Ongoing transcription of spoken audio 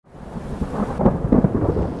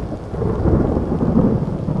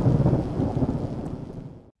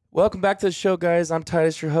Welcome back to the show, guys. I'm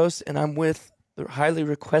Titus, your host, and I'm with the highly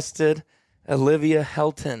requested Olivia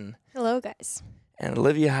Helton. Hello, guys. And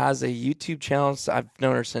Olivia has a YouTube channel. So I've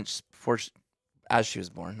known her since as she was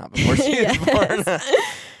born, not before she was born.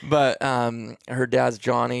 But her dad's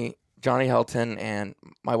Johnny Helton, and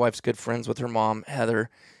my wife's good friends with her mom, Heather.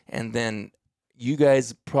 And then you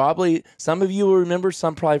guys probably, some of you will remember,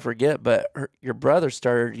 some probably forget, but your brother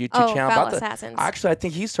started a YouTube channel. Fowl Assassins. Actually, I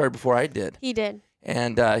think he started before I did. He did.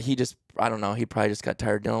 And he just, I don't know, he probably just got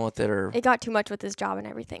tired dealing with it, or it got too much with his job and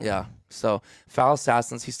everything. Yeah. So Fowl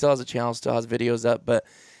Assassins, he still has a channel, still has videos up, but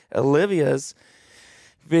Olivia's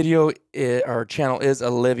channel is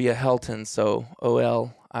Olivia Helton. So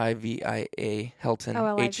Olivia Helton,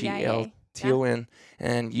 Helton. Teal.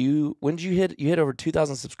 And when did you hit over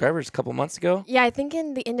 2,000 subscribers a couple months ago? Yeah, I think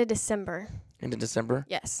in the end of December. Into December?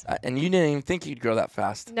 Yes. And you didn't even think you'd grow that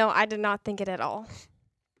fast? No, I did not think it at all.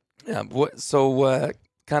 Yeah.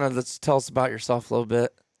 Kind of let's tell us about yourself a little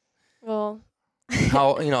bit. Well,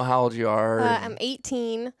 how old you are? I'm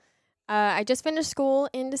 18. I just finished school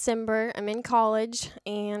in December. I'm in college,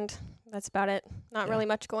 and that's about it. Not really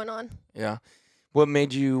much going on. Yeah. What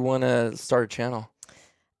made you want to start a channel?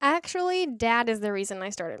 Actually, Dad is the reason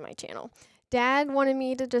I started my channel. Dad wanted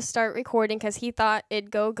me to just start recording because he thought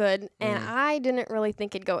it'd go good, and I didn't really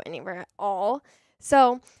think it'd go anywhere at all.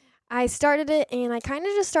 So I started it, and I kind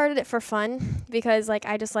of just started it for fun because,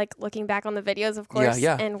 I just like looking back on the videos, of course,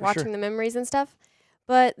 and watching the memories and stuff.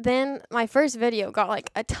 But then my first video got,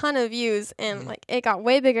 a ton of views, and, it got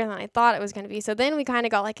way bigger than I thought it was going to be. So then we kind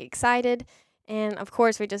of got, excited, and, of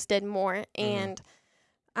course, we just did more. And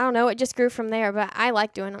I don't know, it just grew from there. But I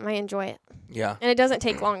like doing them. I enjoy it. Yeah. And it doesn't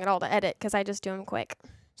take long at all to edit because I just do them quick.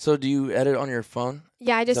 So do you edit on your phone?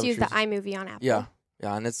 Yeah, I just use the iMovie on Apple. Yeah,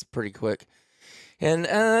 and it's pretty quick. And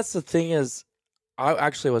that's the thing is, I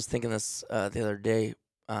actually was thinking this the other day,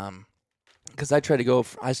 because I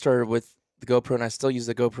started with the GoPro, and I still use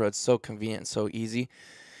the GoPro. It's so convenient, so easy.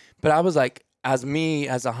 But I was like, as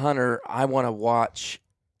a hunter, I want to watch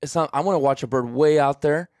a bird way out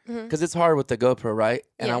there, because it's hard with the GoPro, right?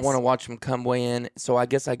 And I want to watch them come way in. So I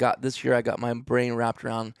guess this year I got my brain wrapped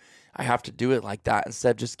around, I have to do it like that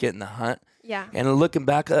instead of just getting the hunt. Yeah. And looking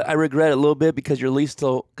back, I regret it a little bit because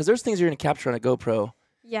because there's things you're going to capture on a GoPro.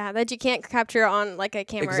 Yeah, that you can't capture on a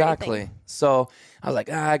camera. Exactly. Or anything. So I was like,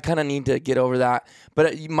 I kind of need to get over that.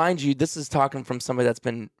 But mind you, this is talking from somebody that's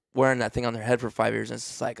been wearing that thing on their head for 5 years. And it's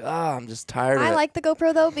just like, I'm just tired of it. I like the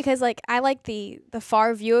GoPro, though, because I like the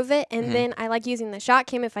far view of it. And then I like using the shot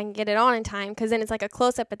cam if I can get it on in time, because then it's like a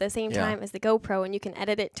close-up at the same time as the GoPro, and you can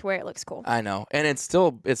edit it to where it looks cool. I know. And it's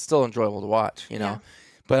still enjoyable to watch, you know. Yeah.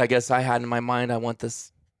 But I guess I had in my mind, I want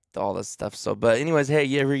all this stuff. So, but anyways,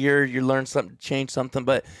 hey, every year you learn something, change something.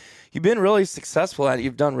 But you've been really successful at it.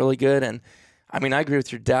 You've done really good. And I mean, I agree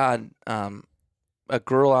with your dad. A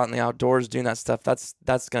girl out in the outdoors doing that stuff,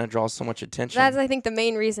 that's going to draw so much attention. That's, I think, the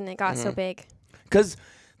main reason it got so big. Because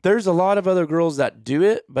there's a lot of other girls that do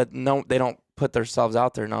it, but no, they don't put themselves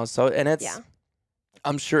out there. No, so and it's. Yeah.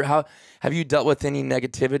 I'm sure. Have you dealt with any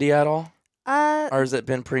negativity at all? Or has it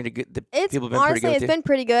been pretty good? People have been honestly, pretty good. It's been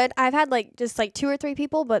pretty good. I've had just 2 or 3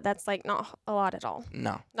 people, but that's not a lot at all.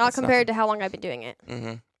 No, not compared to how long I've been doing it.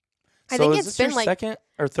 I think it's been your second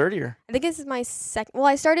or third year. I think this is my second. Well,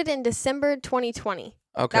 I started in December 2020.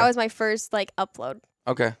 Okay, that was my first upload.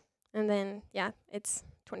 Okay, and then it's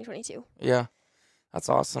 2022. Yeah, that's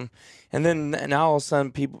awesome. And then now all of a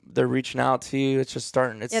sudden they're reaching out to you. It's just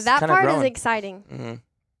starting. It's that part growing. is exciting.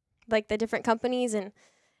 The different companies and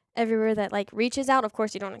everywhere that reaches out. Of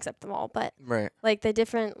course, you don't accept them all, but the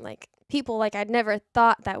different people I'd never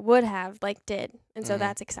thought that would have did, and so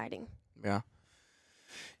that's exciting. Yeah.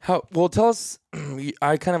 Tell us.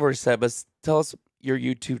 I kind of already said, but tell us your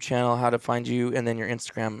YouTube channel, how to find you, and then your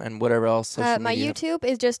Instagram and whatever else. Social my media. YouTube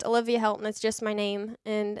is just Olivia Helton. It's just my name,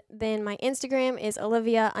 and then my Instagram is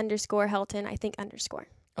Olivia_Helton. I think _.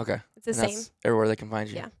 Okay. It's the same. That's everywhere they can find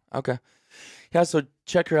you. Yeah. Okay. Yeah, so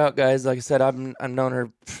check her out, guys. Like I said, I've known her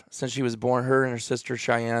since she was born. Her and her sister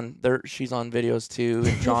Cheyenne. She's on videos too.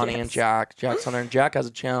 And Johnny and Jack's on there. And Jack has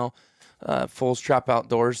a channel, Full Strap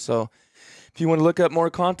Outdoors. So if you want to look up more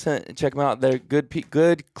content, check them out. They're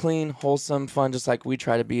good, clean, wholesome, fun, just like we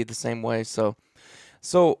try to be the same way. So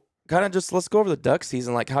kind of just let's go over the duck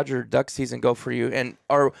season. How'd your duck season go for you?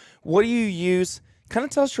 Or what do you use? Kind of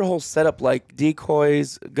tell us your whole setup,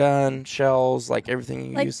 decoys, gun, shells, everything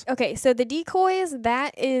you use. Okay, so the decoys,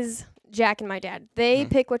 that is Jack and my dad. They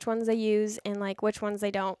pick which ones they use and which ones they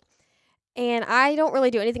don't. And I don't really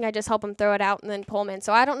do anything. I just help them throw it out and then pull them in.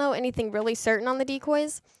 So I don't know anything really certain on the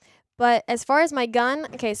decoys. But as far as my gun,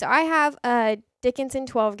 okay, so I have a Dickinson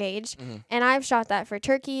 12 gauge, and I've shot that for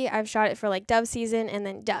turkey. I've shot it for like dove season and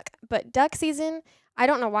then duck. But duck season, I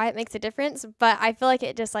don't know why it makes a difference, but I feel like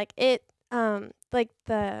it just like it like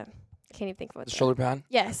the I can't even think of what the shoulder pad.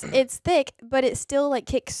 Yes, it's thick, but it still like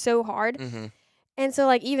kicks so hard. And so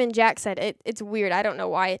like even Jack said it's weird. I don't know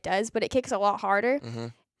why it does, but it kicks a lot harder.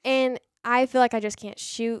 And I feel like I just can't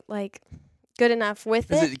shoot like good enough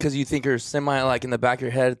with it. Is it because you think you're semi like in the back of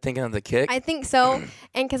your head thinking of the kick? I think so.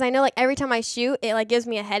 And because I know like every time I shoot, it like gives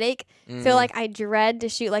me a headache. So like I dread to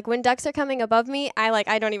shoot. Like when ducks are coming above me,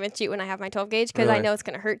 I don't even shoot when I have my 12 gauge because I know it's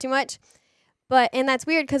going to hurt too much. And that's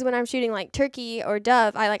weird because when I'm shooting like turkey or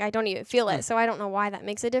dove, I don't even feel it. So I don't know why that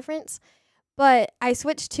makes a difference. But I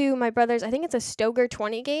switched to my brother's, I think it's a Stoger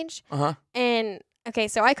 20 gauge. And okay,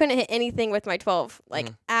 so I couldn't hit anything with my 12,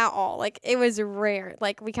 like, at all. Like, it was rare.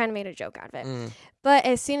 Like, we kind of made a joke out of it. But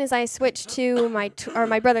as soon as I switched to my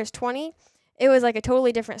brother's 20, it was, like, a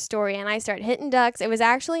totally different story. And I started hitting ducks. It was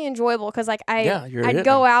actually enjoyable because, like, I'd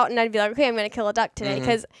go out and I'd be like, okay, I'm going to kill a duck today.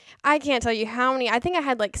 Because I can't tell you how many. I think I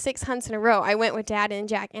had, like, 6 hunts in a row. I went with Dad and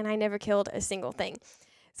Jack, and I never killed a single thing.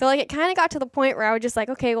 So, like, it kind of got to the point where I was just like,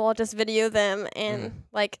 okay, well, I'll just video them. And,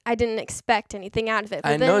 like, I didn't expect anything out of it.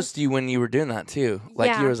 But I noticed you when you were doing that, too.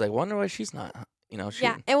 Like, you was like, wonder why she's not, shooting.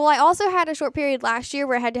 Yeah. And, well, I also had a short period last year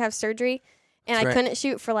where I had to have surgery. And I couldn't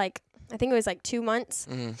shoot for, like, I think it was, like, 2 months.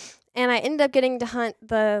 And I ended up getting to hunt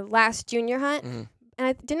the last junior hunt.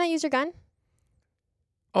 And didn't I use your gun?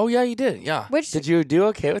 Oh, yeah, you did. Yeah. Did you do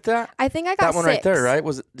okay with that? I think I got that one 6. right there, right?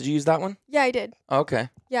 Did you use that one? Yeah, I did. Oh, okay.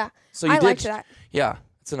 Yeah. So you I liked that. Yeah.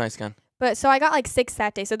 It's a nice gun. But so I got like 6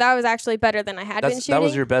 that day. So that was actually better than I had been shooting. That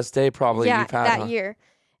was your best day probably you've had, that year.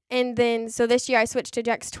 And then so this year I switched to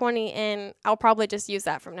Jack's 20 and I'll probably just use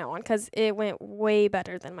that from now on because it went way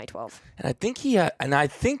better than my 12. And I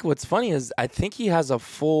think what's funny is I think he has a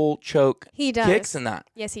full choke kicks in that.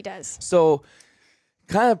 Yes, he does. So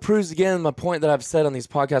kind of proves again my point that I've said on these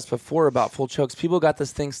podcasts before about full chokes. People got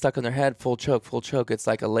this thing stuck in their head, full choke, full choke. It's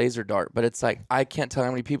like a laser dart, but it's like I can't tell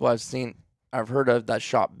how many people I've heard of that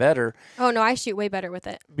shot better. Oh, no, I shoot way better with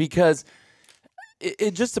it. Because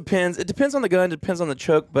it just depends. It depends on the gun. It depends on the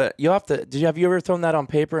choke. But you have to. Have you ever thrown that on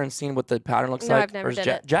paper and seen what the pattern looks like? No, I've never did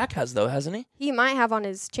it. Jack has, though, hasn't he? He might have on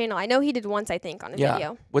his channel. I know he did once, I think, on a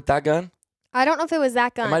video. With that gun? I don't know if it was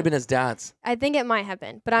that gun. It might have been his dad's. I think it might have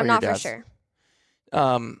been, but I'm not for sure.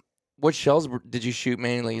 What shells did you shoot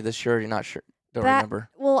mainly this year? You're not sure? Don't remember.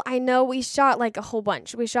 Well, I know we shot like a whole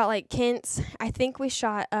bunch. We shot like Kent's. I think we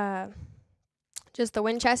shot just the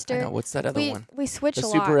Winchester. I know. What's that other one? We switched a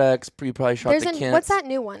lot. The Super X. You probably shot the Kent's. What's that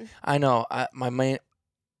new one? I know. I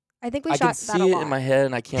think we I shot can see it in my head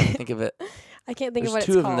and I can't think of it. I can't think of what There's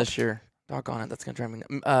it's called. 2 of them this year. Doggone it. That's going to drive me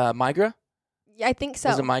nuts. Migra? Yeah, I think so.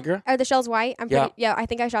 Was it Migra? Are the shells white? Yeah, I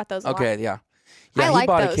think I shot those a lot. Okay, yeah. Yeah, he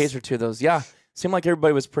bought a case or 2 of those. Yeah. Seemed like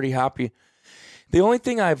everybody was pretty happy. The only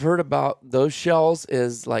thing I've heard about those shells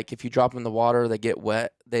is like if you drop them in the water, they get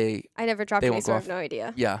wet. I never dropped any, so I have no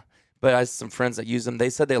idea. Yeah. But I have some friends that use them. They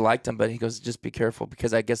said they liked them, but he goes, just be careful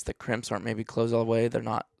because I guess the crimps aren't maybe closed all the way. They're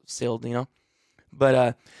not sealed,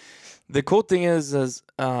 But the cool thing is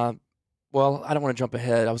well, I don't want to jump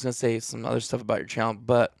ahead. I was going to say some other stuff about your channel,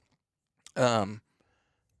 but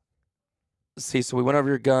see, so we went over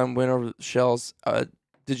your gun, went over the shells.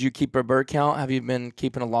 Did you keep a bird count? Have you been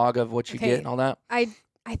keeping a log of what you get and all that? I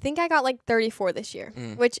think I got like 34 this year,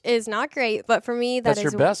 which is not great, but for me that's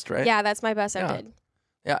your best, right? Yeah, that's my best I did.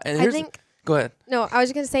 Yeah, and go ahead. No, I was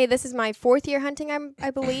just gonna say this is my 4th year hunting,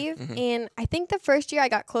 I believe, and I think the first year I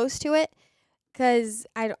got close to it because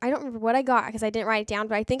I don't remember what I got because I didn't write it down,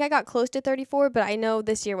 but I think I got close to 34. But I know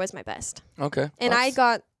this year was my best. Okay. And I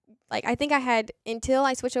got I think I had until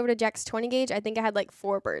I switched over to Jack's 20 gauge. I think I had like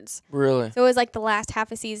 4 birds. Really? So it was like the last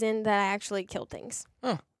half a season that I actually killed things.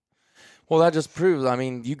 Huh. Well, that just proves,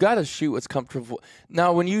 you got to shoot what's comfortable.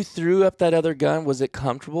 Now, when you threw up that other gun, was it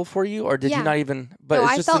comfortable for you or did you not even, no,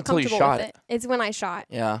 it's just until you shot it? It's when I shot.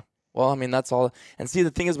 Yeah. Well, that's all. And see,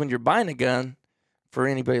 the thing is when you're buying a gun, for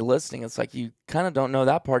anybody listening, it's like you kind of don't know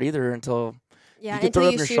that part either until you get throw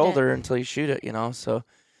it up your shoulder until you shoot it, so.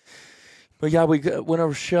 But yeah, we went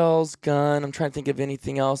over shells, gun. I'm trying to think of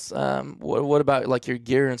anything else. What about like your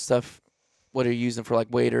gear and stuff? What are you using for like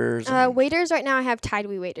waders? Waders right now I have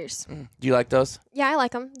Tidewee waders. Do you like those? Yeah, I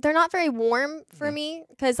like them. They're not very warm for me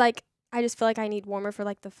because like I just feel like I need warmer for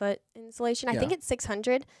like the foot insulation. I think it's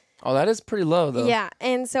 600. Oh, that is pretty low though. Yeah,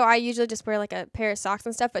 and so I usually just wear like a pair of socks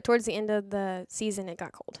and stuff. But towards the end of the season, it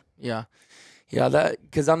got cold. Yeah. Yeah,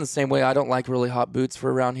 because I'm the same way. I don't like really hot boots for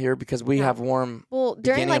around here because we have warm. Well,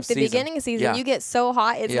 during like the beginning of season, you get so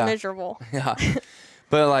hot it's miserable. Yeah,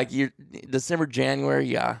 but like December, January,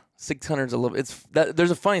 600's a little.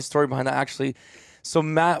 There's a funny story behind that actually. So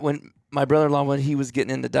Matt, when my brother-in-law, when he was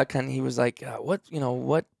getting into duck hunting, he was like,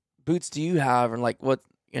 "What boots do you have?" And like, what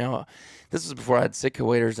this was before I had Sitka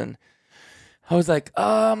waders, and I was like,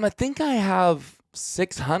 I think I have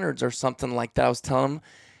 600s or something like that. I was telling him,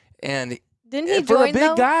 and didn't he for join, a big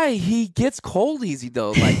though? guy, he gets cold easy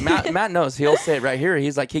though. Like Matt knows. He'll say it right here.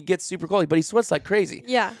 He's like, he gets super cold, but he sweats like crazy.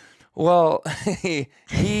 Yeah. Well,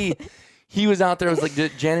 he was out there. It was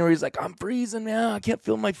like January. He's like, I'm freezing, man. I can't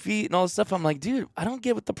feel my feet and all this stuff. I'm like, dude, I don't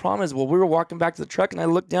get what the problem is. Well, we were walking back to the truck, and I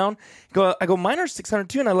looked down. I go, mine are 600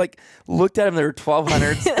 too. And I like looked at him. They were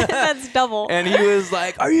 1200s. That's double. And he was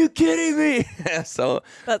like, "Are you kidding me?" So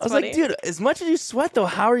That's I was funny. like, dude, as much as you sweat though,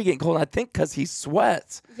 how are you getting cold? And I think because he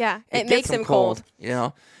sweats. Yeah, it gets makes him cold.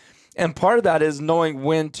 And part of that is knowing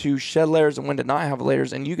when to shed layers and when to not have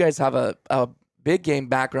layers. And you guys have a big game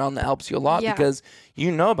background that helps you a lot because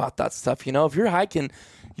you know about that stuff. If you're hiking,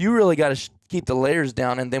 you really got to keep the layers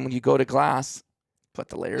down. And then when you go to glass, put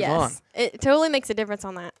the layers on. It totally makes a difference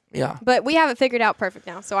on that. Yeah. But we have it figured out perfect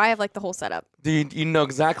now. So I have like the whole setup. Do you know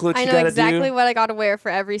exactly what you got to do? I know exactly what I got to wear for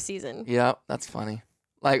every season. Yeah, that's funny.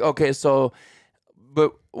 Like, okay, so,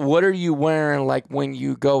 but what are you wearing like when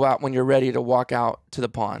you go out, when you're ready to walk out to the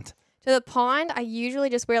pond? To the pond, I usually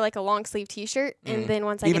just wear like a long sleeve t-shirt, and then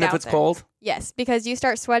once I Even get if out it's there, cold? yes, because you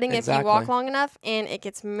start sweating if you walk Exactly. long enough, and it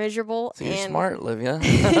gets miserable. So you're and smart, Olivia.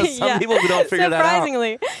 Some Yeah, people don't figure that out.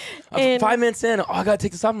 surprisingly. And 5 minutes in, I gotta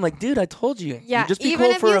take this off. I'm like, dude, I told you. yeah, You just be even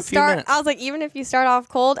cold if for you a few start, minutes. I was like, even if you start off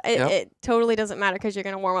cold, Yep. it totally doesn't matter because you're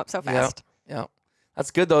gonna warm up so fast. Yeah, that's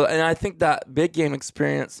good though, and I think that big game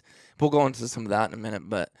experience. We'll go into some of that in a minute,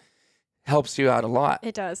 but helps you out a lot.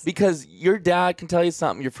 It does. Because your dad can tell you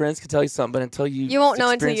something, your friends can tell you something, but until you won't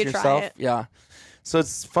know until experience you try yourself, it. yeah. So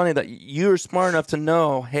it's funny that you're smart enough to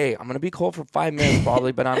know, hey, I'm gonna be cold for 5 minutes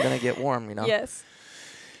probably, but I'm gonna get warm, Yes.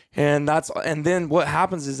 And then what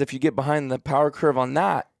happens is if you get behind the power curve on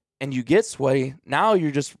that and you get sweaty, now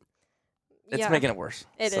you're just it's making it worse.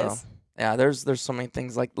 It is. Yeah, there's so many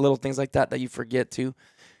things like little things like that you forget to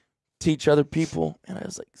teach other people. And I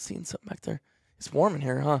was like seeing something back there. It's warm in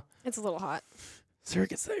here, huh? It's a little hot. Sarah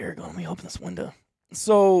gets the air going. Let me open this window.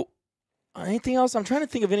 So, anything else? I'm trying to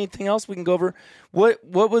think of anything else we can go over. What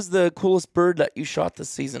was the coolest bird that you shot this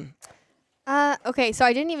season? Okay, so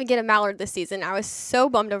I didn't even get a mallard this season. I was so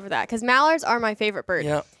bummed over that because mallards are my favorite bird.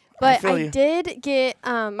 Yeah. But I did get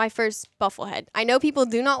my first bufflehead. I know people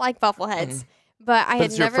do not like buffleheads, but I had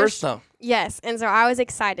It's never. your first though. Yes, and so I was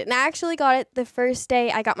excited. And I actually got it the first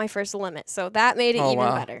day I got my first limit, so that made it even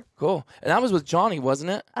better. Cool. And that was with Johnny,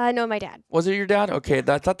 wasn't it? No, my dad. Was it your dad? Okay,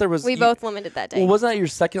 I thought there was. We both limited that day. Well, wasn't that your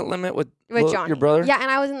second limit with Johnny. your brother? Yeah,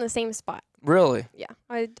 and I was in the same spot. Really? Yeah,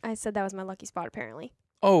 I said that was my lucky spot apparently.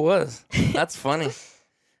 Oh, it was. That's funny.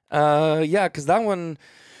 Yeah, because that one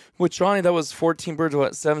with Johnny, that was 14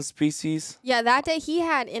 birds, 7 species? Yeah, that day he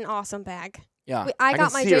had an awesome bag. Yeah. I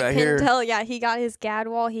got my Drake Drake pintail. Yeah, he got his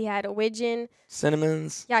gadwall. He had a widgeon.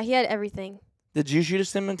 Cinnamons. Yeah, he had everything. Did you shoot a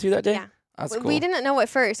cinnamon too that day? Yeah. That's cool. We didn't know at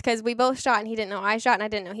first because we both shot and he didn't know I shot and I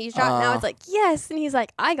didn't know he shot. And I was like, yes. And he's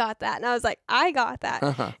like, I got that. And I was like, I got that.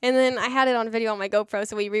 And then I had it on video on my GoPro.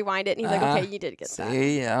 So we rewind it and he's like, okay, you did get that.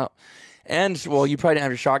 Yeah. And, well, you probably didn't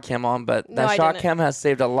have your shot cam on, but No, that I shot didn't. cam has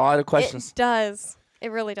saved a lot of questions. It does.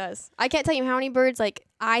 It really does. I can't tell you how many birds like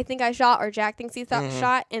I think I shot or Jack thinks he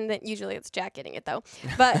shot. And then usually it's Jack getting it though.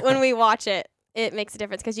 But when we watch it, it makes a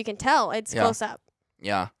difference because you can tell it's close up.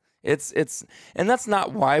 Yeah. It's and that's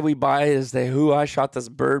not why we buy it, is I shot this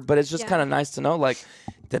bird, but it's just kind of nice to know, like,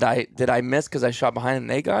 did I miss because I shot behind and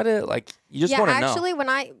they got it? Like, you just want to know.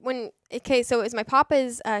 Actually, so it was my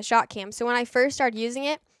papa's shot cam. So when I first started using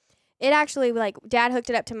it, it actually, like, Dad hooked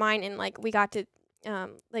it up to mine and, like, we got to,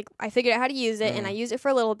 I figured out how to use it and I used it for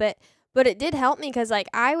a little bit. But it did help me because, like,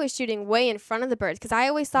 I was shooting way in front of the birds because I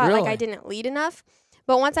always thought, like, I didn't lead enough.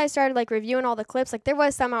 But once I started, like, reviewing all the clips, like, there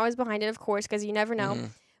was some I was behind it, of course, because you never know.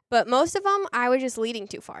 But most of them, I was just leading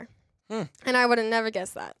too far. And I would have never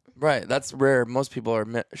guessed that. Right. That's rare. Most people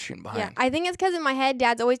are shooting behind. Yeah. I think it's because in my head,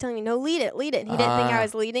 Dad's always telling me, no, lead it. And he didn't think I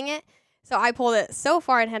was leading it. So I pulled it so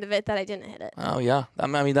far ahead of it that I didn't hit it. Oh, yeah. I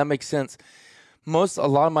mean, that makes sense. A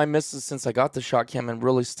lot of my misses since I got the shot cam and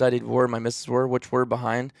really studied where my misses were, which were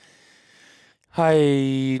behind.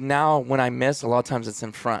 Now when I miss, a lot of times it's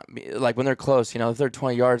in front. Like when they're close, if they're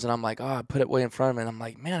 20 yards and I'm like, I put it way in front of me. And I'm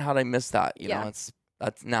like, man, how'd I miss that? You know,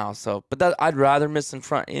 that's now. So, but I'd rather miss in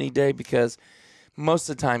front any day because most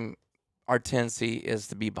of the time our tendency is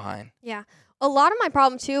to be behind. Yeah. A lot of my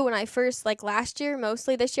problem too, when I first, like last year,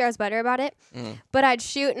 mostly this year I was better about it, but I'd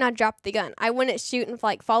shoot and I'd drop the gun. I wouldn't shoot and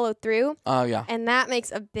like follow through. Oh, yeah. And that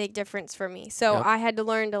makes a big difference for me. So I had to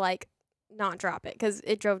learn to like not drop it because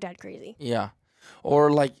it drove Dad crazy. Yeah.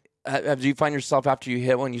 Or like, do you find yourself after you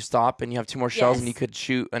hit one, you stop and you have 2 more shells and you could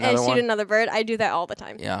shoot another one? Shoot another bird. I do that all the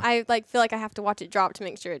time. Yeah. I like feel like I have to watch it drop to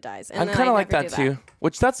make sure it dies. And I'm kind of like that too.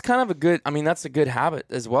 Which that's kind of a good. I mean, that's a good habit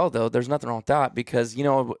as well, though. There's nothing wrong with that because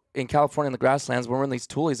in California in the grasslands, when we're in these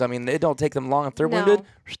toolies, I mean, it don't take them long if they're wounded.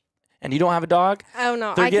 And you don't have a dog? Oh,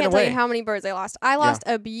 no. I can't tell you how many birds I lost. I lost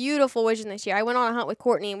a beautiful widgeon this year. I went on a hunt with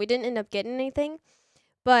Courtney, and we didn't end up getting anything.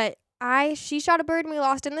 But she shot a bird, and we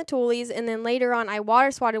lost in the toolies. And then later on, I water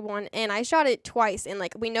swatted one, and I shot it twice. And,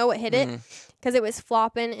 like, we know what hit it because it was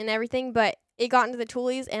flopping and everything. But it got into the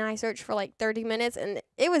toolies, and I searched for, like, 30 minutes, and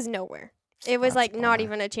it was nowhere. It was, not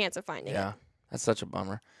even a chance of finding it. Yeah, that's such a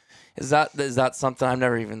bummer. Is that something? I've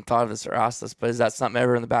never even thought of this or asked this, but is that something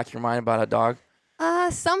ever in the back of your mind about a dog?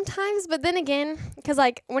 Sometimes, but then again, because,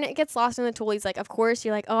 like, when it gets lost in the toolies, like, of course,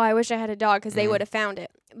 you're like, oh, I wish I had a dog because they would have found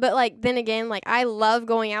it. But, like, then again, like, I love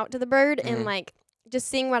going out to the bird and, like, just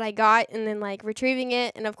seeing what I got and then, like, retrieving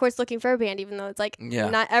it and, of course, looking for a band, even though it's, like,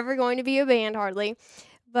 not ever going to be a band hardly.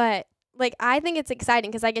 But, like, I think it's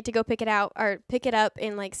exciting because I get to go pick it up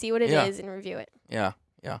and, like, see what it is and review it. Yeah,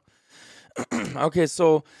 yeah. Okay,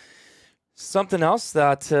 so something else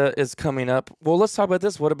that is coming up. Well, let's talk about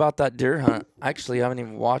this. What about that deer hunt? Actually, I haven't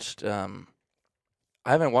even watched. I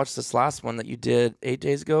haven't watched this last one that you did 8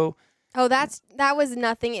 days ago. Oh, that was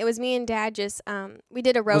nothing. It was me and Dad just we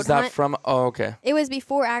did a road hunt. Was that from? Oh, okay. It was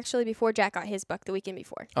before Jack got his buck the weekend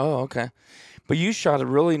before. Oh, okay. But you shot a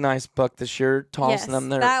really nice buck this year, tossing them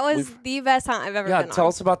there. That was the best hunt I've ever been on. Yeah, tell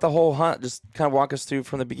us about the whole hunt. Just kind of walk us through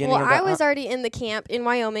from the beginning. Well, of that I was hunt. already in the camp in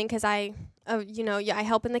Wyoming because I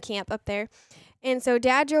help in the camp up there. And so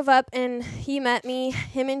Dad drove up and he met me,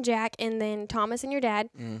 him and Jack, and then Thomas and your dad.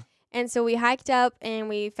 And so we hiked up and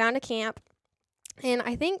we found a camp. And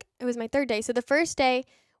I think it was my 3rd day. So the first day,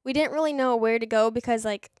 we didn't really know where to go because,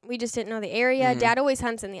 like, we just didn't know the area. Dad always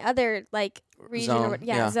hunts in the other, like, region.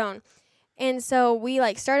 Zone. And so we,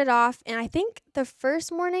 like, started off. And I think the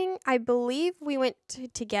first morning, I believe we went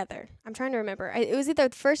together. I'm trying to remember. It was either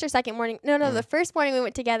the first or second morning. No, the first morning we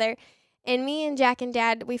went together. And me and Jack and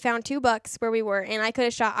Dad, we found 2 bucks where we were. And I could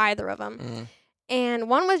have shot either of them. And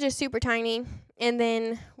one was just super tiny. And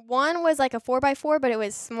then one was like a 4x4, but it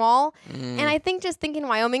was small. And I think just thinking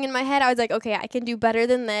Wyoming in my head, I was like, okay, I can do better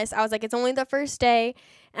than this. I was like, it's only the first day.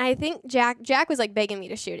 And I think Jack was like begging me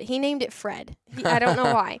to shoot it. He named it Fred. I don't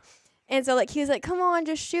know why. And so, like, he was like, come on,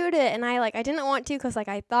 just shoot it. And I didn't want to because, like,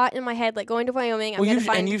 I thought in my head, like, going to Wyoming, I'm going to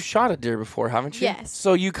find... And you've shot a deer before, haven't you? Yes.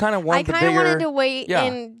 So you kind of wanted the bigger... I kind of wanted to wait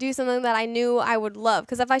and do something that I knew I would love.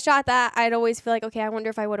 Because if I shot that, I'd always feel like, okay, I wonder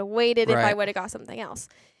if I would have waited, if I would have got something else.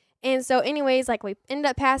 And so, anyways, like, we ended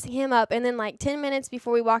up passing him up. And then, like, 10 minutes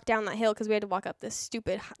before we walked down that hill, because we had to walk up this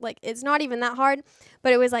stupid... Like, it's not even that hard,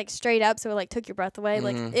 but it was, like, straight up, so it, like, took your breath away.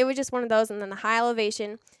 Like, it was just one of those, and then the high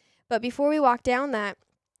elevation. But before we walked down that...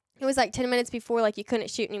 It was like 10 minutes before, like, you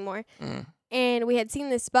couldn't shoot anymore. And we had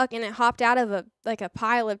seen this buck, and it hopped out of a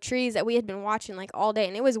pile of trees that we had been watching, like, all day.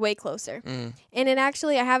 And it was way closer. And it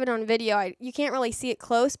actually, I have it on video. You can't really see it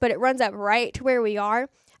close, but it runs up right to where we are.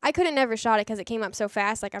 I could have never shot it because it came up so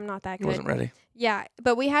fast. Like, I'm not that good. You wasn't ready. Yeah,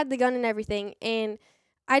 but we had the gun and everything. And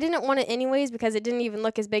I didn't want it anyways because it didn't even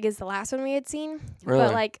look as big as the last one we had seen. Really?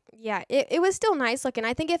 But, like, yeah, it was still nice looking.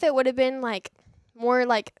 I think if it would have been, like, more,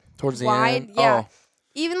 like, towards the wide, end? yeah.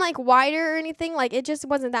 Even, like, wider or anything, like, it just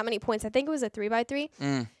wasn't that many points. I think it was a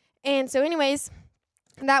 3x3. And so, anyways,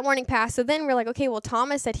 that morning passed. So then we're like, okay, well,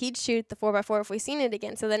 Thomas said he'd shoot the 4x4 if we seen it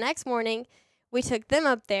again. So the next morning, we took them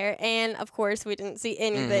up there, and, of course, we didn't see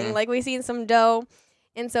anything. Like, we seen some doe.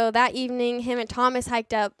 And so that evening, him and Thomas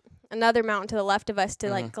hiked up another mountain to the left of us to,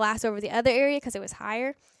 like, glass over the other area because it was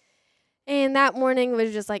higher. And that morning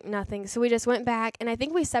was just, like, nothing. So we just went back, and I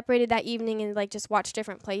think we separated that evening and, like, just watched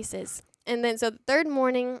different places. And then so the third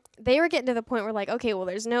morning, they were getting to the point where, like, okay, well,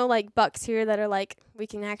 there's no, like, bucks here that are, like, we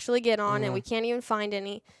can actually get on, and we can't even find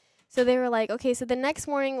any. So they were like, okay, so the next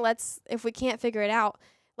morning, if we can't figure it out,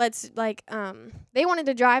 let's, like, they wanted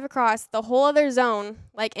to drive across the whole other zone,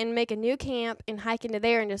 like, and make a new camp and hike into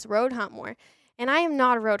there and just road hunt more. And I am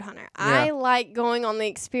not a road hunter. Yeah. I like going on the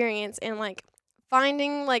experience and, like,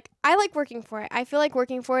 finding, like, I like working for it. I feel like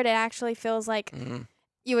working for it, it actually feels like...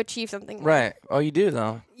 you achieve something. Right. Oh, you do,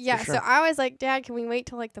 though. Yeah, sure. So I was like, Dad, can we wait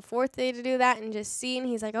till, like, the 4th day to do that and just see? And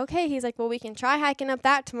he's like, okay. He's like, well, we can try hiking up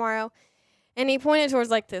that tomorrow. And he pointed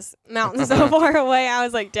towards, like, this mountain so far away. I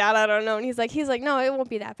was like, Dad, I don't know. And he's like, no, it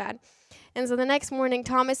won't be that bad. And so the next morning,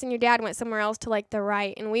 Thomas and your dad went somewhere else to, like, the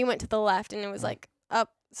right. And we went to the left. And it was, like,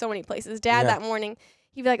 up so many places. Dad, that morning,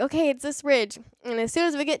 he'd be like, okay, it's this ridge. And as soon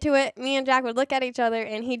as we get to it, me and Jack would look at each other,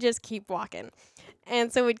 and he'd just keep walking.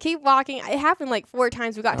 And so we'd keep walking. It happened like 4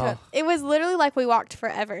 times. We got to it. It was literally like we walked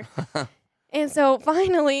forever. And so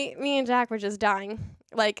finally, me and Jack were just dying.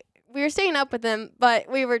 Like, we were staying up with them, but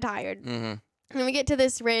we were tired. And we get to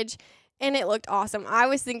this ridge, and it looked awesome. I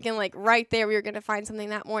was thinking, like, right there we were going to find something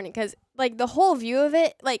that morning because, like, the whole view of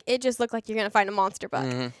it, like, it just looked like you're going to find a monster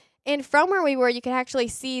buck. And from where we were, you could actually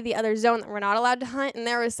see the other zone that we're not allowed to hunt, and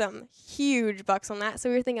there was some huge bucks on that. So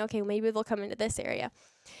we were thinking, okay, maybe they'll come into this area.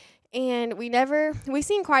 And we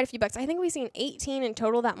seen quite a few bucks. I think we seen 18 in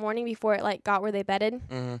total that morning before it, like, got where they bedded.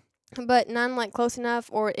 But none, like, close enough,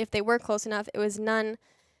 or if they were close enough, it was none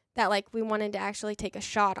that, like, we wanted to actually take a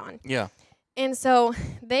shot on. Yeah. And so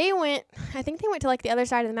I think they went to, like, the other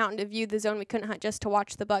side of the mountain to view the zone we couldn't hunt just to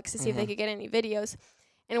watch the bucks to see if they could get any videos.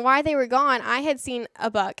 And while they were gone, I had seen a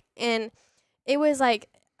buck, and it was like,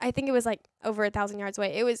 I think it was like over 1,000 yards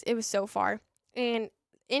away. It was so far. And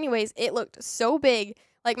anyways, it looked so big.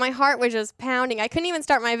 Like, my heart was just pounding. I couldn't even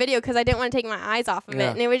start my video because I didn't want to take my eyes off of it.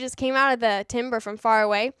 And it just came out of the timber from far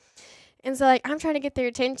away. And so, like, I'm trying to get their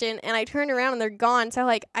attention, and I turned around, and they're gone. So,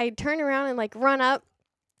 like, I turned around and, like, run up.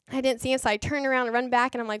 I didn't see him, so I turned around and run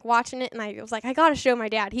back, and I'm, like, watching it. And I was like, I got to show my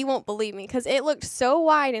dad. He won't believe me because it looked so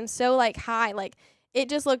wide and so, like, high. Like, it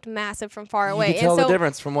just looked massive from far away. You can tell the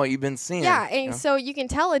difference from what you've been seeing. Yeah, and so you can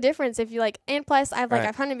tell a difference if you, like, and plus I've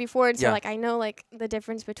hunted before, and so like I know, like, the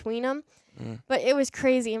difference between them. But it was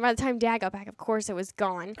crazy, and by the time Dad got back, of course it was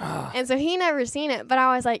gone. And so he never seen it, but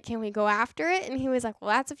I was like, can we go after it? And he was like, well,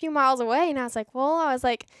 that's a few miles away. And I was like,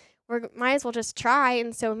 we might as well just try.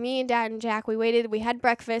 And so me and Dad and Jack, we waited. We had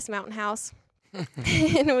breakfast, Mountain House.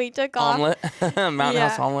 And we took off. Omelet. Mountain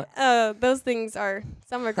House omelet. Those things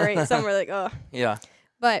some are great, some are like, oh. Yeah.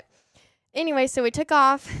 But anyway, so we took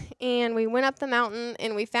off, and we went up the mountain,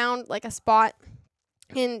 and we found, like, a spot.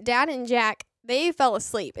 And Dad and Jack, they fell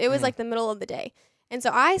asleep. It was, like, the middle of the day. And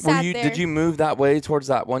so I sat there. Did you move that way towards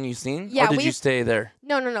that one you seen? Yeah. Or did you stay there?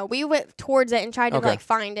 No. We went towards it and tried to, like,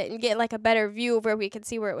 find it and get, like, a better view of where we could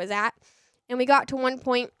see where it was at. And we got to one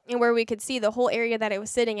point where we could see the whole area that it was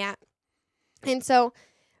sitting at. And so,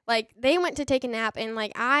 like, they went to take a nap, and,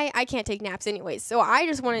 like, I can't take naps anyways. So I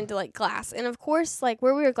just wanted to, like, glass. And, of course, like,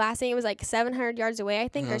 where we were glassing, it was, like, 700 yards away, I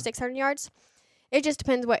think, or 600 yards. It just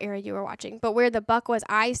depends what area you were watching. But where the buck was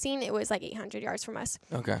I seen, it was, like, 800 yards from us.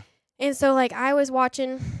 Okay. And so, like, I was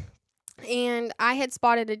watching, and I had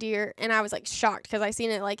spotted a deer, and I was, like, shocked because I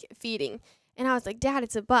seen it, like, feeding. And I was like, Dad,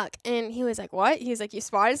 it's a buck. And he was like, what? He was like, you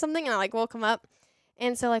spotted something? And I, like, woke him up.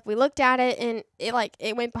 And so, like, we looked at it, and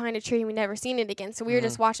it went behind a tree, and we never seen it again. So we were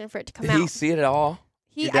just watching for it to come out. Did he see it at all?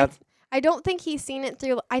 I don't think he's seen it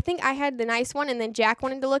through. I think I had the nice one, and then Jack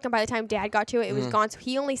wanted to look, and by the time Dad got to it, it was gone. So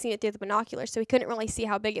he only seen it through the binoculars, so he couldn't really see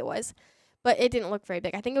how big it was. But it didn't look very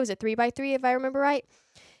big. I think it was a 3x3, if I remember right.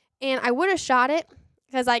 And I would have shot it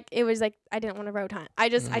because, like, it was, like, I didn't want to road hunt. I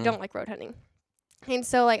don't like road hunting. And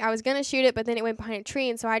so, like, I was going to shoot it, but then it went behind a tree,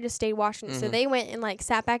 and so I just stayed watching it. So they went and, like,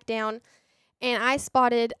 sat back down. And I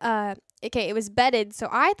spotted, it was bedded, so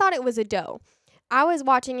I thought it was a doe. I was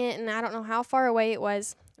watching it, and I don't know how far away it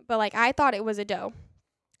was, but, like, I thought it was a doe.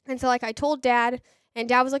 And so, like, I told Dad, and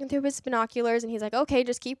Dad was looking through his binoculars, and he's like, okay,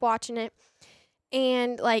 just keep watching it.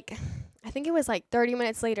 And, like, I think it was, like, 30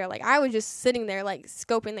 minutes later, like, I was just sitting there, like,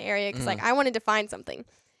 scoping the area because, like, I wanted to find something.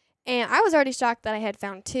 And I was already shocked that I had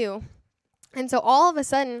found 2. And so all of a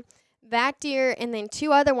sudden, that deer and then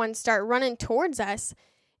 2 other ones start running towards us,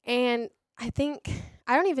 and I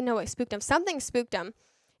don't even know what spooked them. Something spooked them.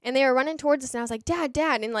 And they were running towards us, and I was like, Dad.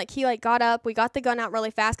 And, like, he, like, got up. We got the gun out really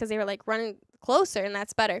fast because they were, like, running closer, and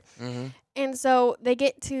that's better. And so they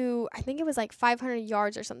get to, I think it was, like, 500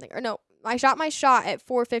 yards or something. Or, no, I shot my shot at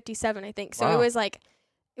 457, I think. So it was, like,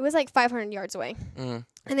 500 yards away. And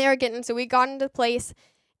they were so we got into place,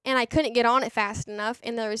 and I couldn't get on it fast enough.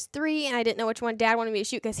 And there was 3, and I didn't know which one Dad wanted me to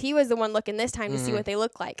shoot because he was the one looking this time to see what they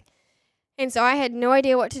looked like. And so I had no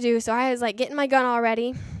idea what to do. So I was, like, getting my gun all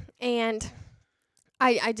ready, and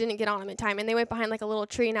I didn't get on him in time. And they went behind, like, a little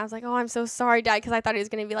tree, and I was like, oh, I'm so sorry, Dad, because I thought he was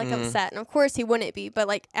going to be, like, upset. And, of course, he wouldn't be. But,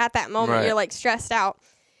 like, at that moment, you're, like, stressed out.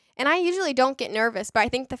 And I usually don't get nervous, but I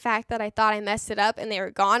think the fact that I thought I messed it up and they were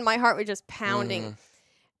gone, my heart was just pounding.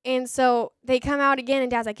 And so they come out again, and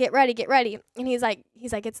Dad's like, get ready. And he's like,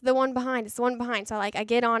 it's the one behind. So, like, I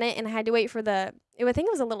get on it, and I had to wait for I think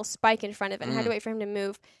it was a little spike in front of it, and I had to wait for him to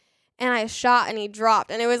move. And I shot, and he dropped,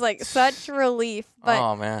 and it was, like, such relief. But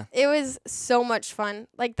oh, man. It was so much fun.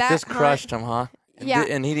 Like, that just crushed him, huh? Yeah.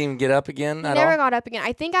 And he didn't even get up again at all? He never got up again.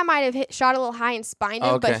 I think I might have shot a little high and spined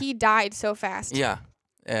him, but he died so fast. Yeah.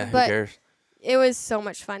 Yeah, who but cares? It was so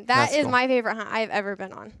much fun. That's cool. my favorite hunt I've ever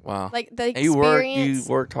been on. Wow. Like, the experience.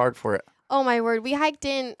 You worked hard for it. Oh, my word. We hiked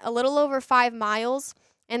in a little over 5 miles,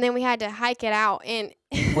 and then we had to hike it out. And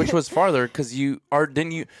Which was farther because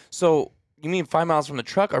didn't you? So you mean 5 miles from the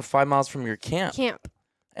truck or 5 miles from your camp? Camp.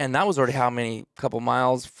 And that was already how many? Couple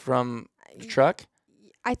miles from the truck?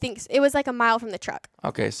 I think it was like a mile from the truck.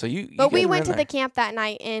 Okay, so But we went to the camp that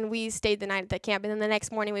night, and we stayed the night at the camp, and then the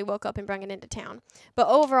next morning we woke up and brought it into town. But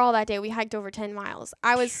overall that day we hiked over 10 miles.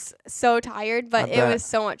 I was so tired, but it was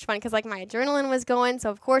so much fun because like my adrenaline was going.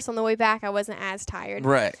 So of course on the way back I wasn't as tired.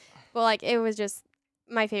 Right. But like it was just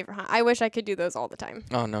my favorite hunt. I wish I could do those all the time.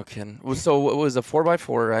 Oh, no kidding. So it was a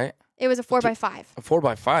 4x4, right? It was a 4x5. A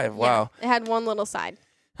 4x5. Wow. Yeah, it had one little side.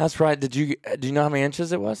 That's right. Do you know how many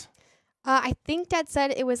inches it was? I think Dad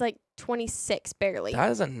said it was like 26 barely.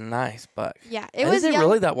 That is a nice buck. Yeah, it was. Is it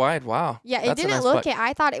really that wide? Wow. Yeah, That's it didn't nice look buck. it.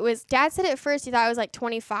 I thought it was. Dad said at first he thought it was like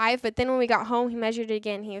 25, but then when we got home, he measured it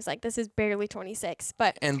again. He was like, "This is barely 26."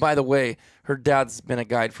 But And by the way, her dad's been a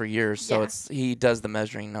guide for years, so Yeah. he does the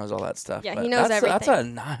measuring, knows all that stuff. Yeah, But he knows that's everything. a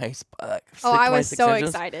nice buck. oh, I was 26 so inches.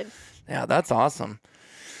 excited. Yeah, that's awesome.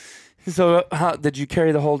 So, did you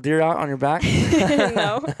carry the whole deer out on your back?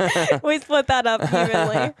 No, we split that up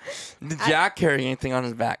evenly. Did Jack carry anything on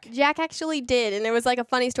his back? Jack actually did, and it was like a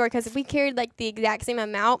funny story because we carried like the exact same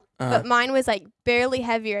amount, Uh-huh. but mine was like barely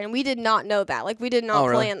heavier, and we did not know that. Like we did not Oh,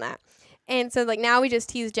 really? plan that. And so like now we just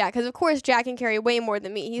tease Jack because of course Jack can carry way more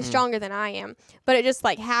than me. He's stronger than I am, but it just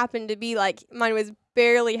like happened to be like mine was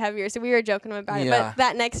barely heavier. So we were joking about it. Yeah. But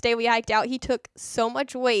that next day we hiked out, he took so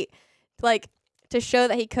much weight, like to show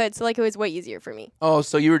that he could. So like it was way easier for me. Oh,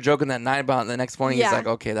 so you were joking that night about it, and the next morning he's Yeah. like,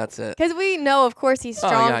 okay, that's it. Because we know of course he's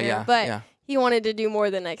stronger, but yeah. he wanted to do more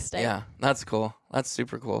the next day. Yeah, that's cool. That's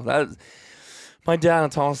super cool. My dad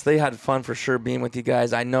and Thomas, they had fun for sure being with you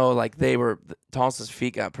guys. I know, like, Thomas's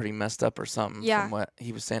feet got pretty messed up or something Yeah. from what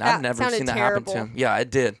he was saying. That I've never sounded seen that happen to terrible. him. Yeah, it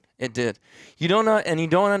did. It did. You don't know, and you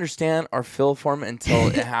don't understand or feel for him until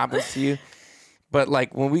it happens to you. But,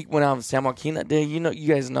 like, when we went out in San Joaquin that day, you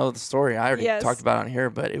guys know the story. I already Yes. talked about it on here,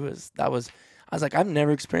 but I was like, I've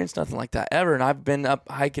never experienced nothing like that ever, and I've been up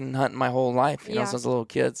hiking and hunting my whole life, you know, Yeah. since a little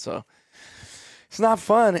kid, so it's not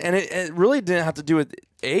fun. And it really didn't have to do with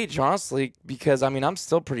age, honestly, because, I mean, I'm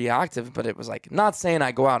still pretty active, but it was like, not saying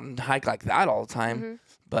I go out and hike like that all the time,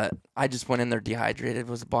 but I just went in there dehydrated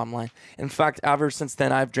was the bottom line. In fact, ever since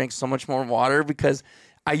then, I've drank so much more water because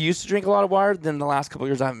I used to drink a lot of water. Then the last couple of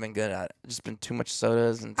years, I haven't been good at it. Just been too much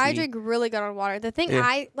sodas and tea. I drink really good on water. The thing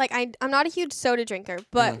Yeah. I'm not a huge soda drinker,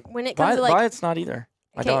 but when it comes to like Violet's not either.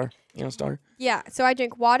 My daughter, daughter. yeah, so I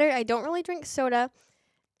drink water. I don't really drink soda.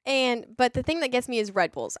 But the thing that gets me is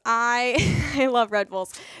Red Bulls. I I love Red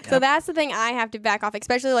Bulls. So Yep. that's the thing I have to back off,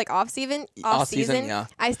 especially like off season. Yeah.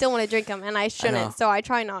 I still want to drink them, and I know. shouldn't. So I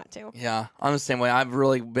try not to. Yeah, I'm the same way.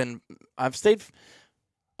 I've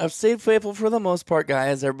stayed faithful for the most part,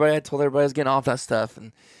 guys. I told everybody I was getting off that stuff,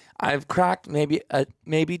 and I've cracked maybe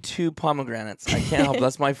 2 pomegranates. I can't help.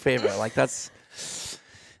 That's my favorite. Like that's.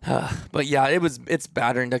 But yeah, it's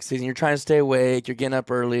bad during duck season. You're trying to stay awake. You're getting up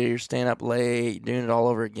early. You're staying up late. You're doing it all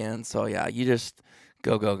over again. So yeah, you just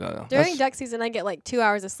go. During duck season, I get like 2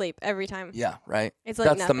 hours of sleep every time. Yeah, right. It's like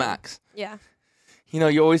That's the nothing. max. Yeah.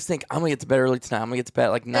 You always think, I'm going to get to bed early tonight. I'm going to get to bed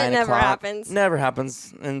at like 9 o'clock. never happens. Never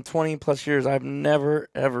happens. In 20 plus years, I've never,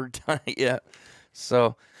 ever done it yet.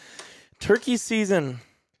 So, turkey season.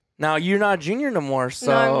 Now, you're not a junior no more, so.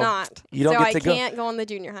 No, I'm not. You don't so get to go. I can't go on the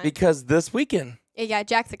junior hunt. Because this weekend. Yeah,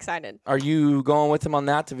 Jack's excited. Are you going with him on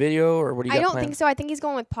that to video, or what do you I got don't planned? think so. I think he's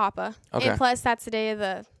going with Papa. Okay. And plus, that's the day of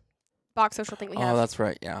the box social thing we have. Oh, that's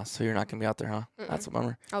right. Yeah. So, you're not going to be out there, huh? That's a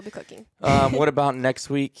bummer. I'll be cooking. What about next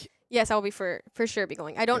week? Yes, I'll be for sure be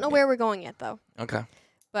going. I don't know where we're going yet, though. Okay.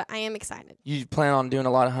 But I am excited. You plan on doing a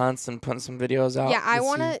lot of hunts and putting some videos out? Yeah, I this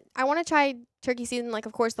wanna season? try turkey season, like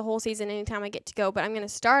of course the whole season anytime I get to go. But I'm gonna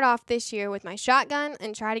start off this year with my shotgun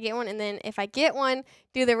and try to get one, and then if I get one,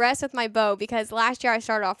 do the rest with my bow. Because last year I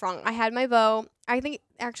started off wrong. I had my bow. I think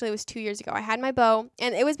actually it was 2 years ago. I had my bow,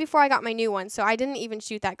 and it was before I got my new one, so I didn't even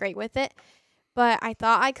shoot that great with it. But I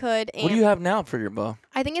thought I could. And What do you have now for your bow?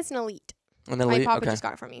 I think it's an Elite. An My Elite? papa Okay. just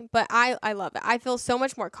got it for me, but I love it. I feel so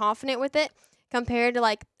much more confident with it compared to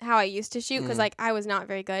like how I used to shoot, because like I was not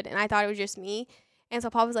very good and I thought it was just me. And so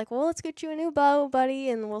Papa was like, well, let's get you a new bow, buddy,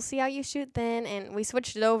 and we'll see how you shoot then. And we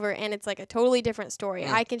switched it over, and it's like a totally different story.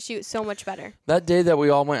 I can shoot so much better. That day that we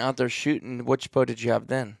all went out there shooting, which bow did you have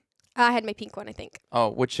then? I had my pink one, I think. Oh,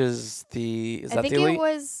 which is the I think the Elite? it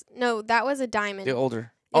was that was a diamond. The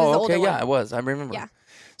older. was the Oh, older okay, yeah, one. it was. I remember. Yeah.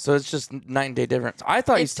 So it's just night and day difference. I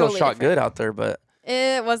thought you It's still totally shot different. good out there, but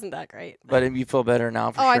It wasn't that great. you feel better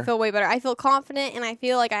now for Oh, sure. I feel way better. I feel confident, and I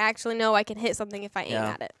feel like I actually know I can hit something if I aim Yeah.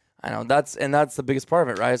 at it. I know that's the biggest part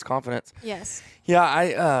of it, right? Is confidence. Yes.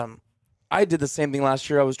 Yeah, I did the same thing last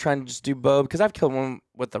year. I was trying to just do bow because I've killed one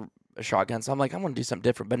with a shotgun. So I'm like, I want to do something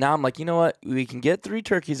different. But now I'm like, you know what? We can get 3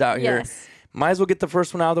 turkeys out here. Might as well get the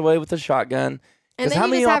first one out of the way with a shotgun. Because how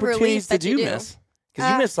many opportunities did you miss? Because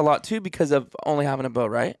you missed a lot too because of only having a bow,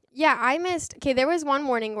 right? Yeah, I missed. Okay, there was one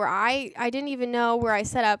morning where I didn't even know where I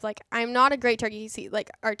set up. Like, I'm not a great turkey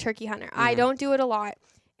hunter. I don't do it a lot.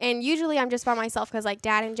 And usually I'm just by myself because, like,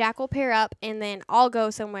 Dad and Jack will pair up, and then I'll go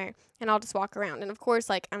somewhere, and I'll just walk around. And, of course,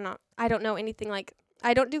 like, I don't know anything, like,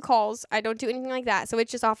 I don't do calls. I don't do anything like that. So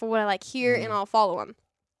it's just off of what I, like, hear, and I'll follow them.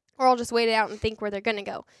 Or I'll just wait it out and think where they're going to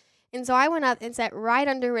go. And so I went up and sat right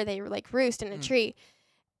under where they, like, roost in a tree.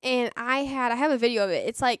 And I have a video of it.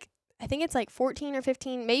 It's like, I think it's like 14 or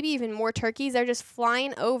 15, maybe even more turkeys. They're just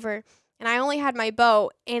flying over. And I only had my bow.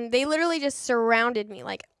 And they literally just surrounded me.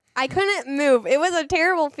 Like, I couldn't move. It was a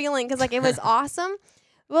terrible feeling because, like, it was awesome.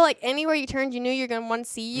 Well, like, anywhere you turned, you knew you were going to one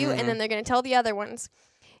see you. And then they're going to tell the other ones.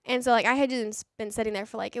 And so, like, I had just been sitting there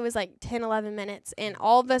for, like, it was like 10, 11 minutes. And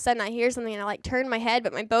all of a sudden I hear something and I, like, turn my head.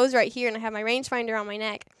 But my bow's right here and I have my rangefinder on my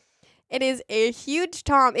neck. It is a huge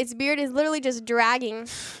tom. Its beard is literally just dragging.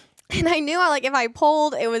 And I knew, like, if I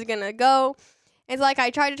pulled, it was going to go. It's like I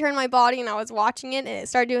tried to turn my body, and I was watching it, and it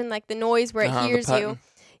started doing, like, the noise where it hears you.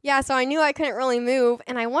 Yeah, so I knew I couldn't really move.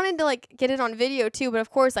 And I wanted to, like, get it on video, too. But, of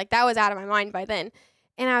course, like, that was out of my mind by then.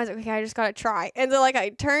 And I was like, okay, I just got to try. And so, like, I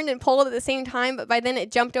turned and pulled at the same time. But by then,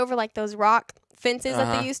 it jumped over, like, those rock fences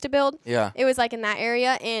that they used to build. Yeah. It was, like, in that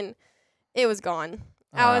area, and it was gone.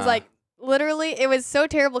 I was like, literally, it was so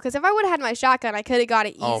terrible because if I would have had my shotgun, I could have got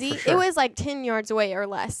it easy. Oh, for sure. It was like 10 yards away or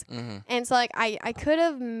less. And so, like, I could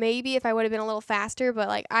have maybe if I would have been a little faster, but,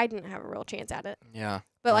 like, I didn't have a real chance at it. Yeah.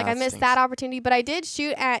 But, like, I missed that opportunity. But I did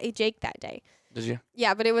shoot at a Jake that day. Did you?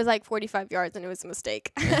 Yeah, but it was like 45 yards, and it was a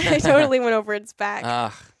mistake. I totally went over its back.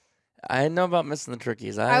 I didn't know about missing the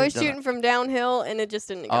turkeys. I was shooting from downhill, and it just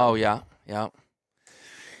didn't go. Oh, yeah. Yeah.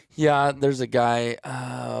 Yeah, there's a guy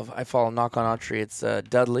I follow, Knock on Our Tree. It's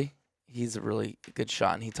Dudley. He's a really good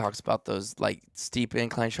shot, and he talks about those, like, steep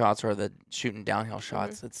incline shots or the shooting downhill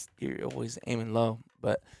shots. You're always aiming low.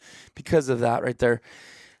 But because of that right there,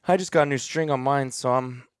 I just got a new string on mine, so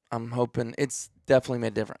I'm hoping it's definitely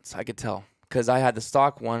made a difference. I could tell because I had the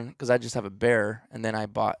stock one because I just have a bear, and then I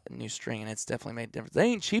bought a new string, and it's definitely made a difference. They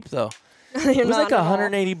ain't cheap, though. It was like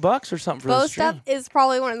 $180 or something for the string. Bow stuff is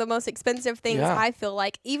probably one of the most expensive things, I feel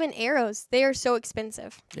like. Even arrows, they are so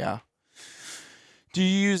expensive. Yeah. Do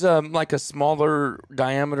you use like a smaller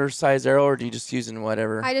diameter size arrow, or do you just use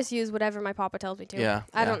whatever? I just use whatever my papa tells me to. Yeah.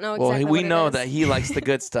 I don't know exactly we know that he likes the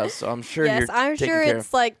good stuff, so I'm sure yes, I'm sure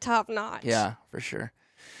it's like top notch. Yeah, for sure.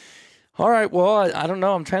 All right. Well, I don't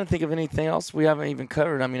know. I'm trying to think of anything else we haven't even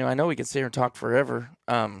covered. I mean, I know we could sit here and talk forever.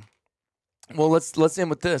 Well, let's end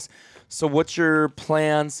with this. So, what's your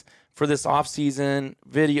plans for this off season,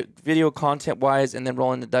 video content wise, and then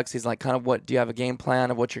rolling the duck season? Like, kind of what do you have a game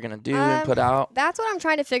plan of what you're gonna do and put out? That's what I'm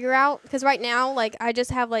trying to figure out because right now, like, I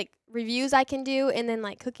just have like reviews I can do and then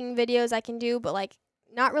like cooking videos I can do, but like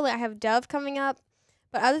not really. I have Dove coming up,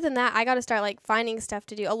 but other than that, I got to start like finding stuff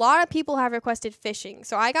to do. A lot of people have requested fishing,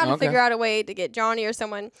 so I got to figure out a way to get Johnny or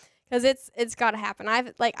someone. Because it's got to happen.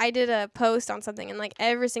 I did a post on something, and, like,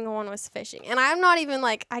 every single one was fishing. And I'm not even,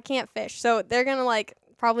 like, I can't fish. So they're going to, like,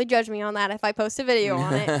 probably judge me on that if I post a video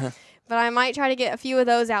on it. But I might try to get a few of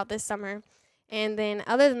those out this summer. And then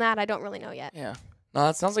other than that, I don't really know yet. Yeah. No,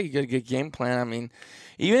 that sounds like a good game plan. I mean,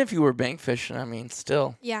 even if you were bank fishing, I mean,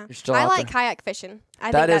 still. Yeah. You're still I out like there. kayak fishing.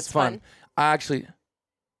 I think that's fun.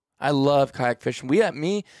 I love kayak fishing.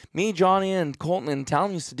 Me, Johnny, and Colton and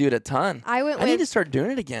Talon used to do it a ton. I need to start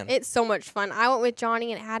doing it again. It's so much fun. I went with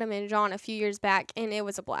Johnny and Adam and John a few years back, and it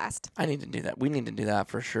was a blast. I need to do that. We need to do that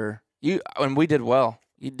for sure. And we did well.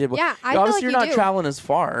 You did well. Yeah, I feel like you're not traveling as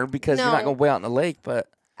far because you're not going way out in the lake, but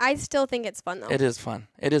I still think it's fun, though. It is fun.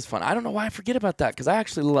 It is fun. I don't know why I forget about that because I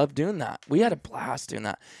actually love doing that. We had a blast doing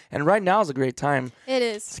that. And right now is a great time. It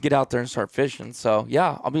is. To get out there and start fishing. So,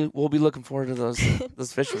 yeah, we'll be looking forward to those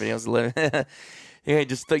fishing videos. Yeah,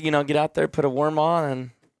 just, get out there, put a worm on, and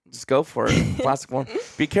just go for it. Plastic worm.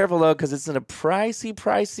 Be careful, though, because it's a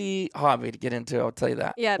pricey hobby to get into. I'll tell you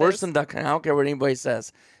that. Yeah, Worse than duck hunting. I don't care what anybody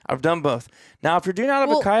says. I've done both. Now, if you're doing it out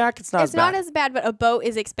of a kayak, it's not as bad. It's not as bad, but a boat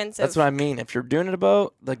is expensive. That's what I mean. If you're doing it a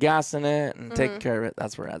boat, the gas in it and taking care of it,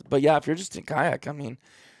 that's where it is. But, yeah, if you're just in kayak, I mean,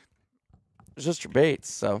 it's just your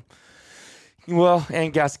baits. So, Well,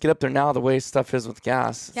 and gas. Get up there now. The way stuff is with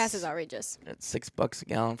gas. Gas is outrageous. It's $6 a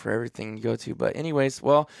gallon for everything you go to. But anyways,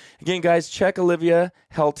 well, again, guys, check Olivia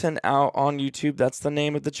Helton out on YouTube. That's the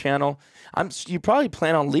name of the channel. You probably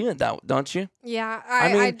plan on leaving that, don't you? Yeah,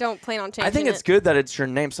 I don't plan on changing it. I think it's good that it's your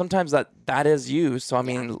name. Sometimes that is you. So I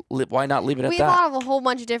mean, why not leave it at that? We thought of a whole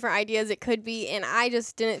bunch of different ideas it could be, and I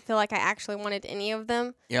just didn't feel like I actually wanted any of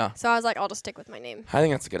them. Yeah. So I was like, I'll just stick with my name. I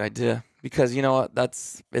think that's a good idea because you know what?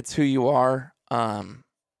 It's who you are. I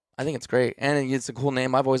think it's great, and it's a cool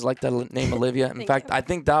name. I've always liked that name, Olivia. In fact, I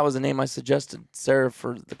think that was the name I suggested Sarah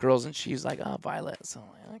for the girls, and she's like, "Oh, Violet." So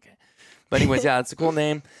I'm like, okay. But anyways, yeah, it's a cool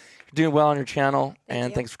name. You're doing well on your channel,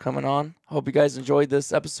 and thanks for coming on. Hope you guys enjoyed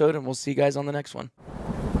this episode, and we'll see you guys on the next one.